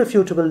with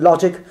irrefutable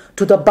logic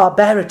to the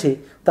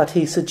barbarity that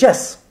he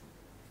suggests.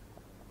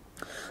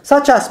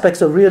 Such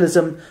aspects of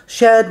realism,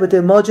 shared with the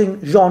emerging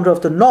genre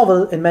of the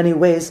novel in many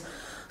ways,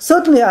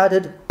 certainly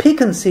added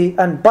piquancy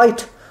and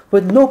bite,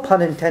 with no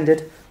pun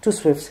intended, to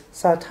Swift's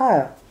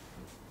satire.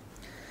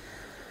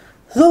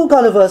 Though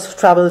Gulliver's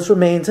Travels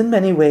remains in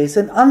many ways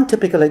an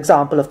untypical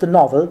example of the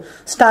novel,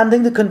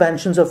 standing the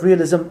conventions of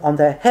realism on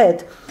their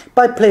head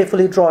by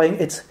playfully drawing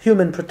its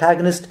human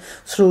protagonist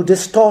through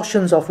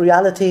distortions of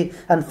reality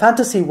and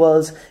fantasy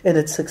worlds in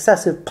its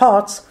successive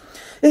parts,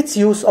 its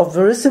use of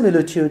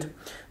verisimilitude,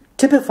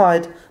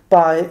 typified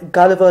by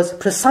Gulliver's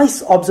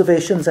precise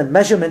observations and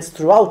measurements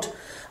throughout,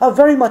 are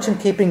very much in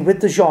keeping with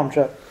the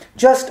genre,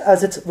 just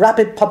as its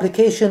rapid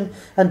publication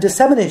and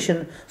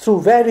dissemination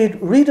through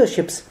varied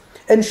readerships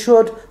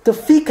ensured the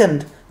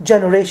fecund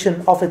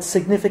generation of its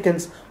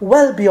significance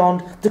well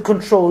beyond the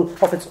control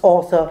of its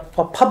author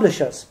or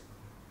publishers.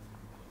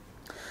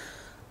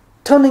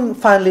 Turning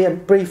finally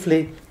and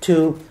briefly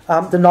to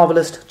the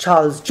novelist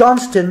Charles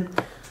Johnston,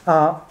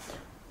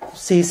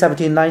 c.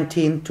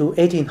 1719 to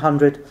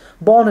 1800,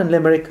 born in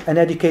Limerick and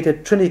educated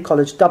at Trinity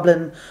College,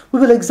 Dublin, we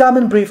will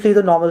examine briefly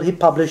the novel he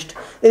published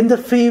in the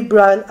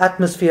febrile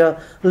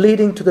atmosphere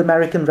leading to the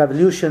American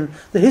Revolution,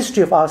 The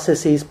History of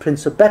RCC's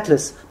Prince of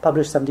Betlis,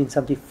 published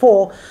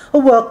 1774, a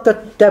work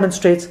that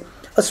demonstrates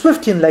a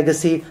Swiftian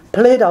legacy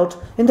played out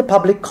in the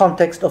public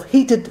context of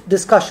heated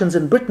discussions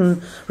in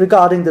Britain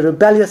regarding the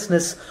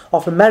rebelliousness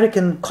of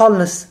American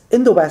colonists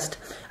in the West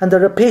and the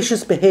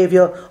rapacious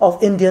behavior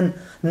of Indian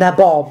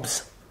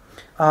nabobs,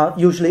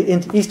 usually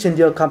East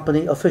India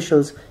Company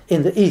officials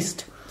in the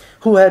East,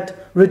 who had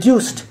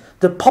reduced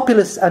the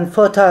populous and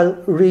fertile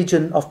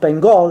region of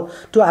Bengal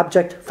to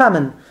abject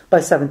famine by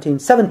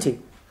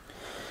 1770.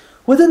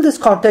 Within this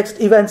context,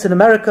 events in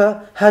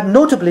America had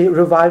notably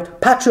revived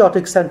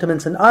patriotic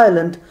sentiments in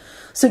Ireland,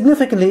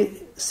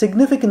 significantly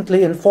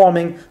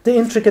informing the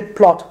intricate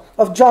plot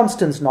of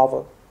Johnston's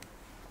novel.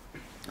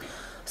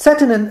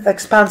 Set in an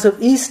expansive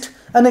East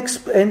and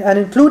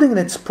including in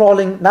its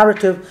sprawling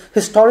narrative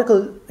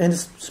historical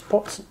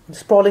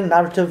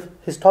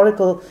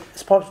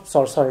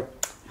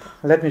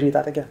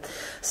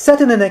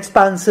Set in an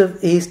expansive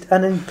East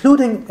and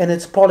including in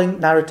its sprawling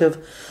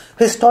narrative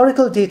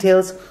historical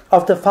details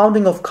of the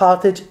founding of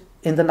Carthage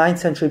in the 9th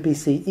century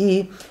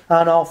BCE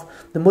and of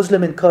the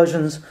Muslim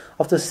incursions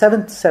of the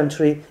 7th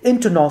century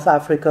into North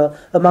Africa,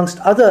 amongst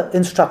other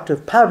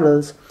instructive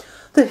parallels,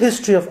 the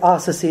history of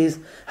Arsaces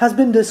has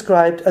been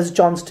described as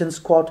Johnston's,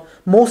 quote,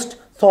 most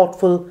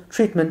thoughtful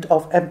treatment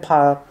of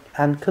empire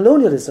and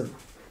colonialism.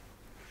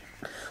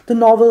 The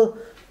novel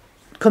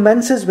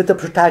commences with the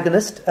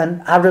protagonist,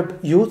 an Arab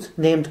youth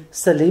named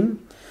Salim,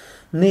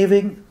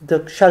 leaving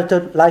the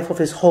sheltered life of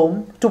his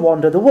home to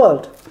wander the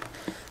world.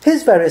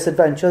 His various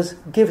adventures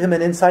give him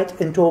an insight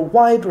into a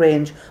wide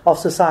range of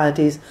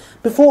societies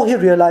before he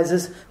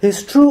realizes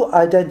his true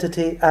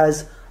identity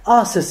as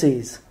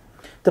Arsaces,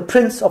 the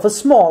prince of a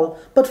small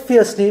but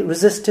fiercely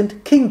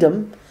resistant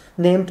kingdom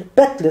named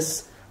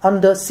Betlis,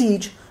 under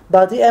siege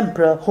by the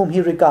emperor whom he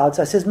regards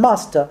as his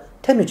master,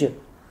 Temujin,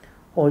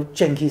 or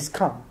Genghis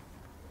Khan.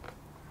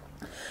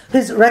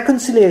 His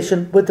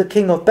reconciliation with the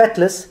king of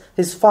Betlis,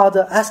 his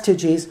father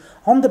Astyages,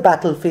 on the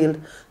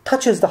battlefield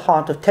touches the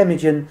heart of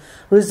Temujin,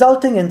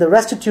 resulting in the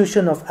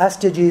restitution of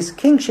Astyages'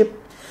 kingship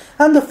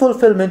and the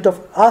fulfillment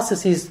of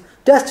Arsaces'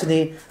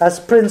 destiny as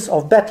prince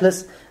of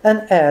Betlis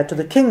and heir to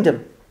the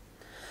kingdom.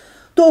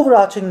 The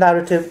overarching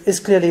narrative is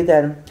clearly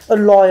then a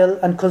loyal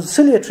and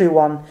conciliatory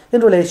one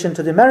in relation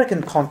to the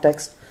American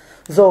context,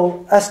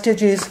 though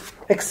Astyages'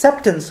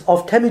 acceptance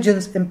of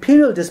Temujin's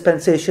imperial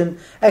dispensation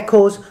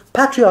echoes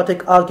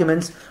patriotic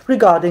arguments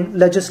regarding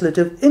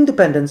legislative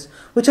independence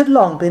which had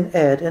long been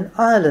aired in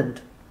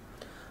Ireland.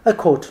 I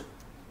quote,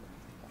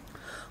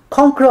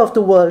 "Conqueror of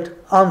the world,"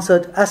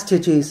 answered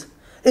Astyages,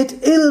 "it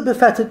ill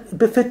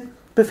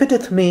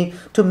befitteth me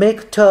to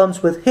make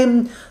terms with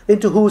him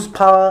into whose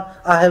power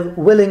I have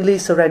willingly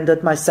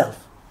surrendered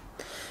myself.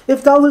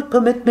 If thou wilt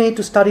permit me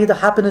to study the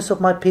happiness of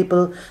my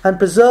people and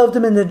preserve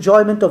them in the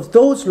enjoyment of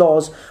those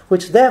laws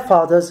which their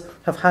fathers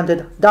have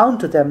handed down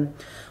to them,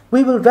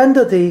 we will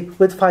render thee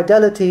with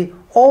fidelity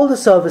all the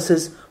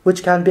services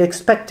which can be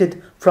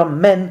expected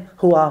from men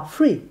who are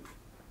free."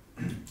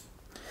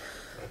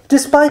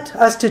 Despite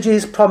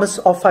Astyages' promise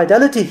of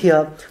fidelity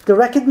here, the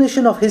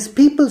recognition of his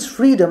people's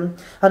freedom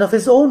and of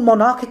his own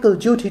monarchical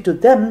duty to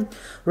them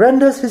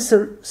renders his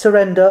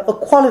surrender a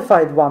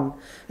qualified one,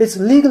 its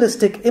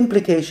legalistic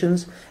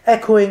implications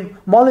echoing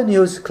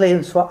Molyneux's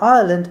claims for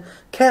Ireland,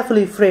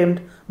 carefully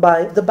framed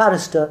by the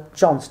barrister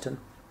Johnston.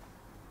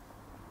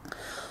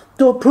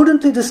 Though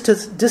prudently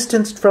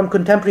distanced from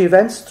contemporary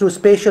events through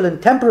spatial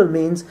and temporal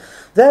means,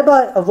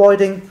 thereby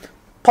avoiding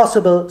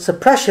possible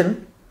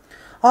suppression,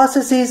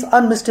 Arsaces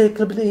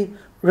unmistakably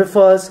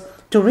refers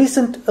to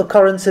recent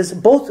occurrences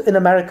both in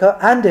America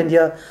and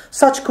India,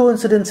 such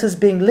coincidences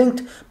being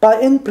linked by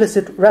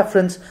implicit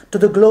reference to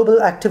the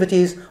global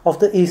activities of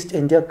the East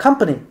India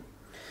Company.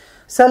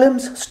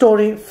 Salim's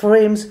story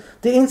frames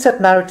the inset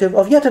narrative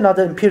of yet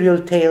another imperial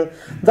tale,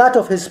 that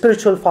of his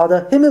spiritual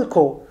father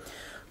Himilco,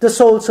 the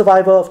sole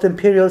survivor of the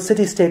imperial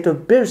city-state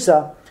of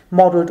Birza,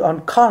 modelled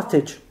on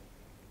Carthage.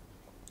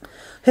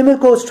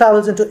 Himilco's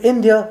travels into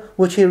India,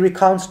 which he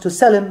recounts to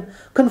Selim,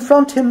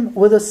 confront him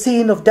with a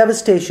scene of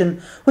devastation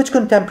which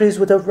contemporaries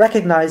would have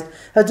recognized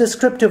as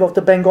descriptive of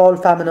the Bengal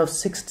famine of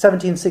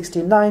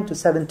 1769 to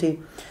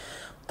 70,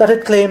 that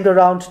had claimed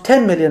around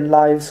 10 million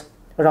lives,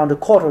 around a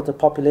quarter of the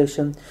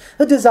population,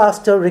 a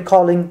disaster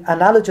recalling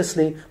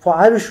analogously for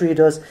Irish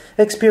readers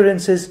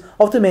experiences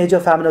of the major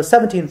famine of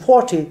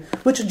 1740,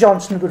 which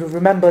Johnson would have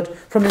remembered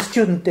from his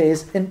student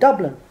days in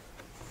Dublin.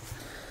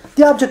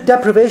 The abject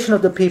deprivation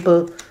of the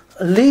people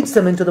leads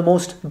them into the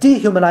most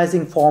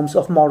dehumanizing forms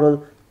of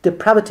moral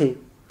depravity.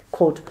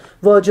 Quote,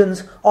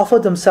 virgins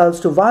offered themselves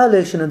to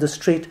violation in the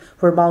street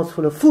for a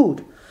mouthful of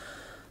food.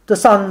 The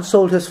son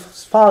sold his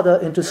father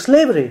into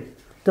slavery.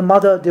 The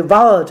mother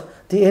devoured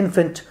the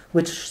infant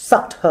which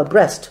sucked her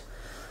breast.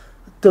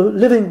 The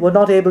living were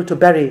not able to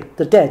bury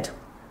the dead.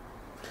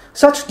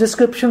 Such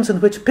descriptions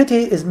in which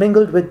pity is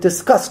mingled with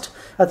disgust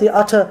at the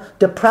utter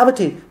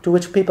depravity to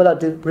which people are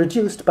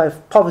reduced by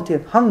poverty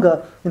and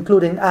hunger,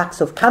 including acts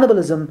of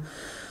cannibalism,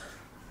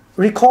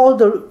 recall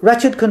the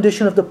wretched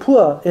condition of the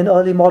poor in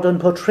early modern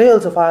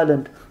portrayals of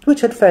Ireland,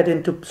 which had fed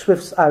into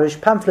Swift's Irish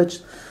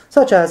pamphlets,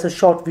 such as A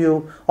Short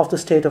View of the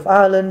State of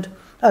Ireland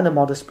and A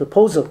Modest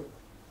Proposal.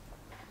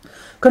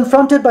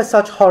 Confronted by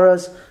such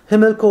horrors,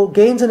 Himilco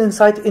gains an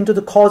insight into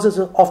the causes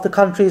of the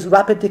country's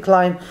rapid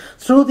decline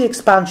through the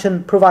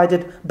expansion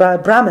provided by a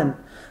Brahmin,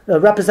 a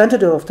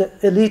representative of the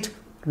elite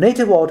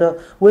native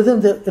order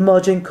within the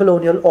emerging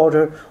colonial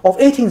order of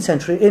 18th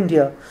century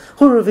India,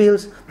 who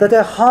reveals that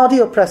their hardy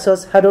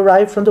oppressors had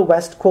arrived from the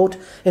West, quote,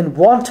 in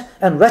want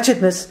and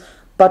wretchedness,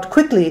 but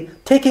quickly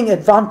taking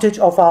advantage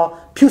of our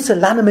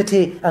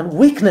pusillanimity and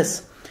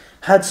weakness,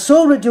 had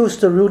so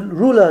reduced the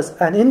rulers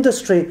and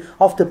industry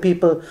of the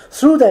people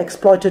through their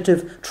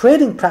exploitative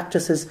trading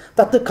practices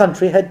that the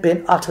country had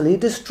been utterly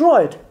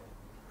destroyed.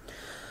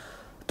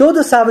 Though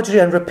the savagery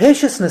and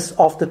rapaciousness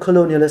of the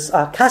colonialists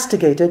are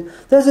castigated,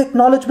 there is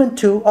acknowledgement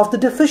too of the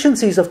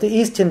deficiencies of the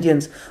East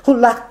Indians who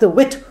lacked the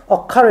wit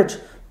or courage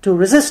to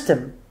resist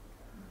them.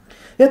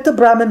 Yet the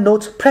Brahmin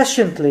notes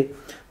presciently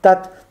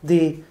that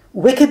the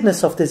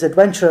wickedness of these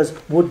adventurers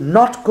would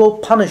not go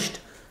punished.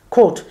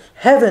 Quote,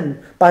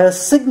 heaven, by a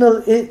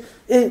signal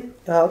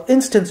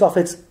instance of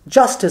its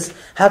justice,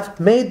 hath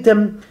made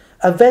them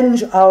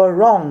avenge our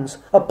wrongs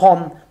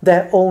upon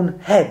their own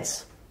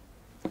heads.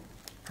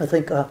 I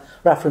think a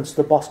reference to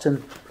the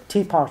Boston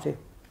Tea Party.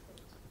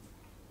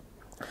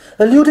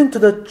 Alluding to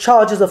the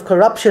charges of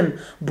corruption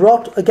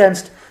brought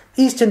against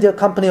East India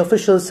Company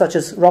officials such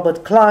as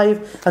Robert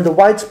Clive and the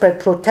widespread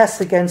protests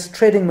against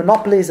trading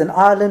monopolies in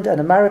Ireland and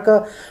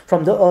America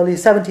from the early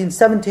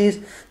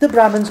 1770s, the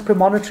Brahmin's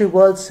premonitory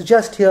words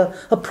suggest here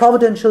a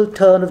providential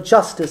turn of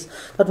justice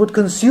that would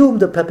consume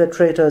the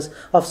perpetrators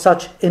of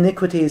such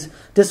iniquities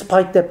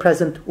despite their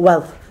present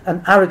wealth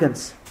and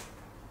arrogance.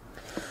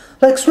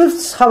 Like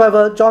Swift's,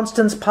 however,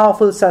 Johnston's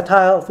powerful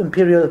satire of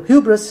imperial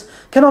hubris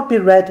cannot be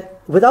read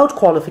without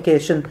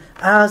qualification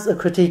as a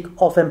critique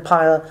of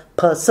empire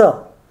per se.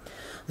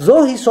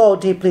 Though he saw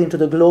deeply into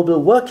the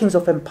global workings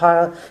of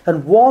empire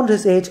and warned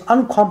his age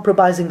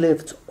uncompromisingly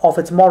of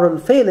its moral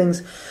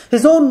failings,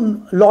 his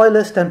own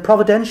loyalist and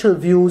providential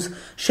views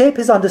shape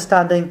his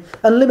understanding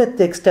and limit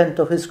the extent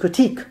of his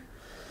critique.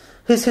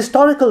 His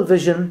historical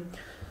vision,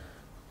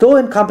 though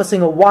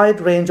encompassing a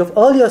wide range of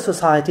earlier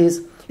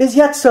societies, is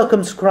yet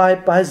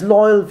circumscribed by his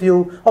loyal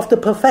view of the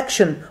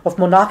perfection of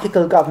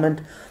monarchical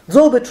government,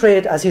 though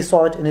betrayed, as he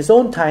saw it in his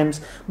own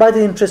times, by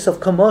the interests of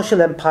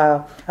commercial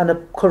empire and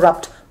a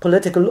corrupt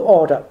political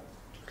order.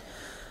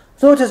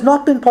 Though it has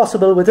not been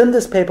possible within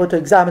this paper to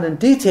examine in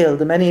detail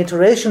the many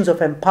iterations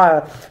of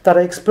empire that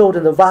are explored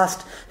in the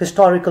vast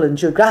historical and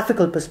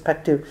geographical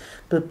perspective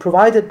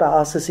provided by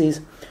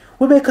Arsaces,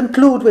 we may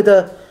conclude with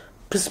a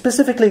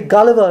specifically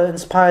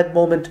Gulliver-inspired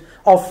moment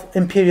of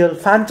imperial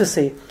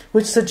fantasy,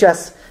 which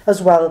suggests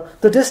as well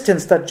the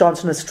distance that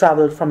Johnson has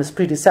travelled from his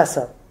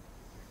predecessor.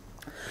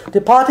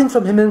 Departing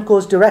from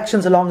Himilco's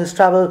directions along his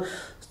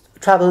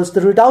travels,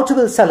 the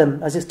redoubtable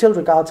Selim, as he still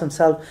regards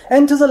himself,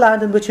 enters a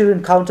land in which he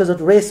encounters a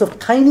race of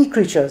tiny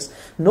creatures,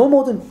 no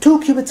more than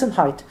 2 cubits in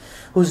height,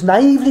 whose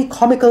naively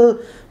comical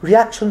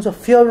reactions of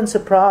fear and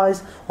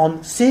surprise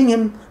on seeing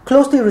him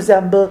closely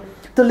resemble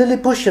the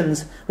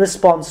Lilliputians'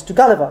 response to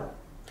Gulliver.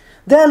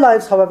 Their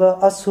lives, however,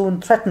 are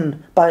soon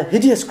threatened by a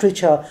hideous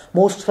creature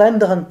more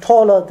slender and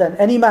taller than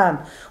any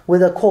man,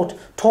 with a, quote,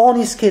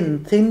 tawny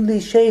skin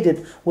thinly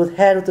shaded with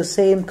hair of the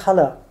same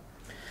colour.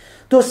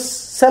 Though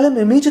Selim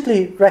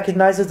immediately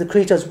recognizes the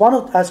creature as one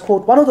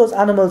of those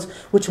animals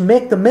which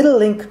make the middle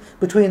link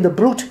between the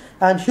brute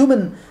and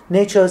human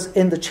natures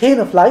in the chain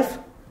of life,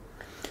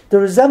 the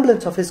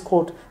resemblance of his,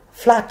 quote,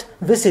 flat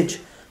visage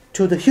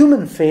to the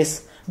human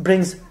face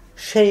brings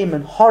shame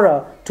and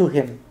horror to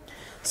him.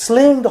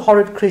 Slaying the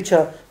horrid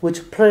creature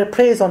which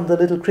preys on the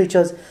little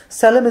creatures,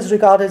 Selim is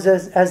regarded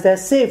as their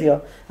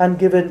saviour and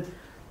given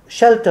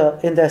shelter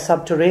in their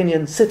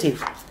subterranean city.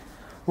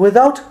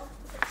 Without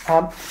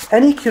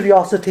any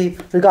curiosity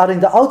regarding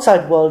the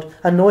outside world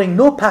and knowing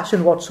no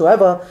passion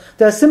whatsoever,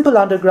 their simple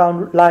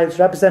underground lives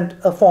represent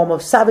a form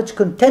of savage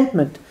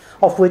contentment,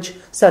 of which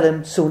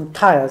Selim soon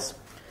tires.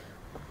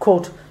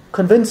 Quote,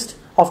 convinced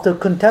of the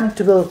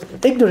contemptible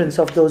ignorance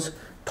of those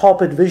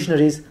torpid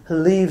visionaries, he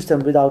leaves them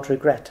without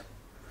regret.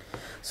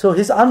 So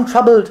his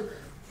untroubled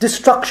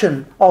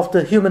destruction of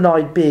the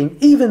humanoid being,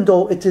 even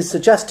though it is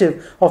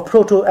suggestive of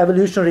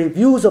proto-evolutionary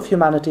views of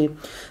humanity,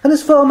 and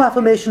his firm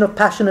affirmation of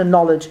passion and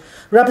knowledge,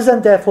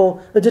 represent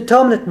therefore a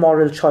determinate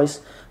moral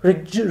choice,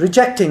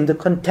 rejecting the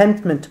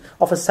contentment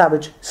of a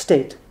savage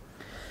state.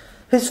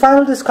 His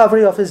final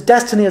discovery of his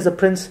destiny as a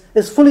prince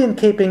is fully in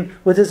keeping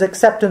with his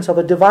acceptance of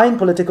a divine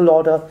political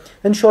order,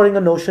 ensuring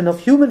a notion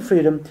of human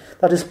freedom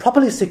that is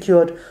properly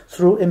secured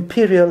through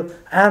imperial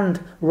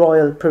and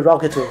royal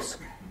prerogatives.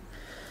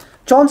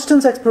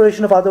 Johnston's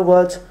exploration of other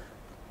worlds,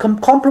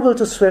 comparable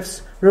to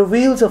Swift's,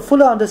 reveals a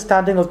fuller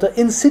understanding of the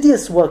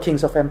insidious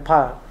workings of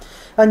empire,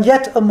 and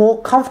yet a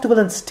more comfortable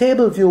and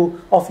stable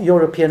view of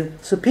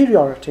European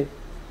superiority.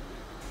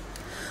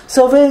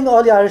 Surveying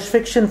early Irish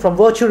fiction from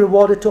virtue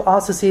rewarded to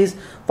arcesies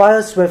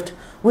via Swift,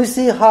 we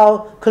see how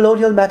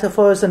colonial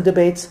metaphors and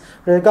debates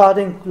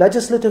regarding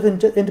legislative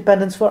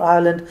independence for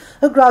Ireland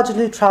are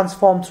gradually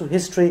transformed through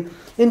history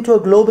into a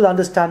global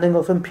understanding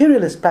of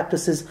imperialist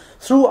practices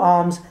through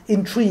arms,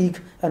 intrigue,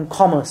 and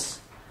commerce.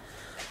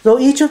 Though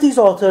each of these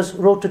authors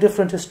wrote to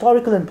different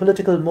historical and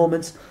political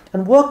moments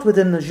and worked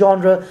within a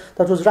genre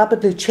that was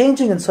rapidly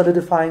changing and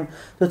solidifying,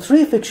 the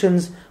three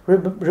fictions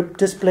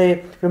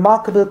display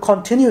remarkable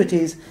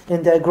continuities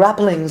in their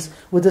grapplings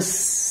with the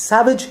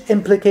savage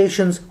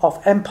implications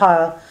of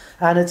empire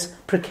and its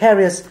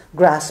precarious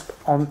grasp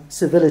on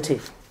civility.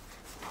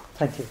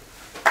 Thank you.